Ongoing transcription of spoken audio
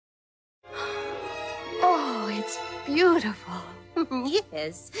it's beautiful.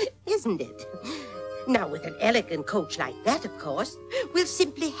 Yes, isn't it? Now, with an elegant coach like that, of course, we'll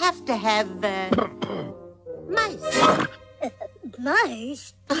simply have to have, mice.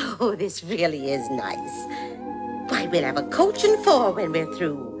 Nice. Oh, this really is nice. Why, we'll have a coach and four when we're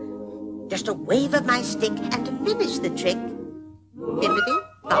through. Just a wave of my stick and to finish the trick. Bippity,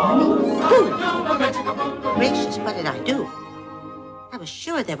 boppity, boom. Gracious, what did I do? I was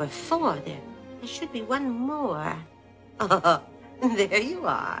sure there were four. There should be one more. Oh, there you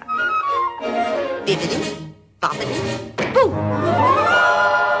are. Bippity, boppity, boom.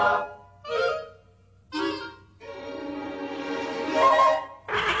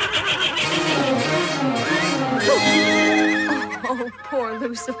 Oh, poor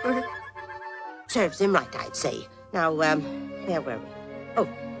Lucifer. Serves him right, I'd say. Now, where were we? Oh,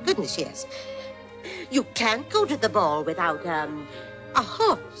 goodness, yes. You can't go to the ball without, a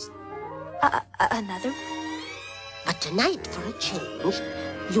horse. Another one? But tonight, for a change,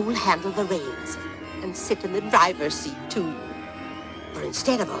 you'll handle the reins and sit in the driver's seat, too. For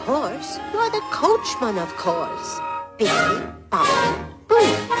instead of a horse, you're the coachman, of course. Bippity, boppity,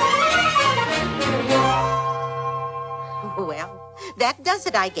 boom. Well, that does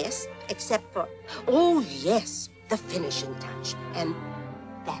it, I guess, except for, oh, yes, the finishing touch. And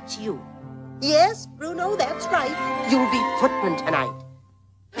that's you. Yes, Bruno, that's right. You'll be footman tonight.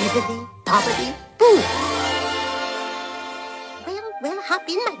 Bippity, boppity, boom. Well, hop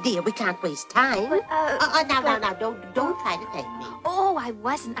in, my dear. We can't waste time. But, now, don't try to take me. Oh, I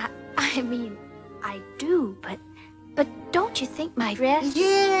wasn't. I mean, I do, but don't you think my dress...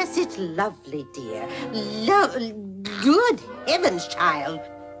 Yes, it's lovely, dear. Good heavens, child.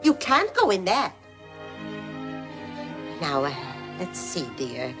 You can't go in that. Now, let's see,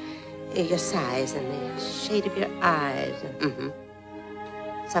 dear. Your size and the shade of your eyes.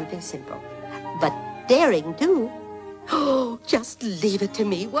 Something simple. But daring, too. Oh, just leave it to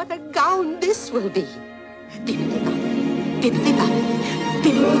me. What a gown this will be. Bippity-boppity, bippity-boppity,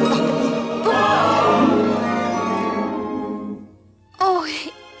 bippity-boppity, boom. Oh,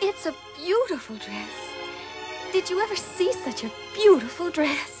 it's a beautiful dress. Did you ever see such a beautiful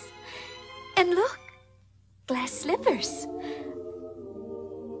dress? And look, glass slippers.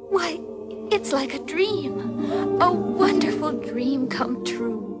 Why, it's like a dream. A wonderful dream come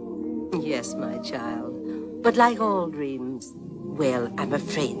true. Yes, my child. But like all dreams, well, I'm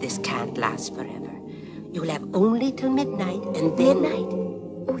afraid this can't last forever. You'll have only till midnight, and then... Midnight?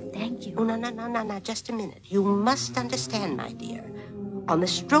 Oh, thank you. Oh, no, just a minute. You must understand, my dear. On the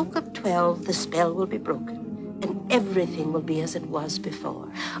stroke of 12, the spell will be broken, and everything will be as it was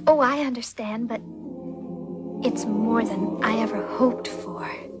before. Oh, I understand, but it's more than I ever hoped for.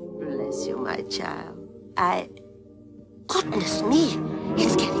 Bless you, my child. Goodness me,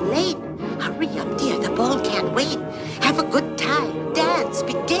 it's getting late. Hurry up, dear. The ball can't wait. Have a good time. Dance.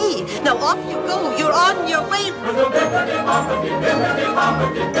 Be gay. Now off you go. You're on your way.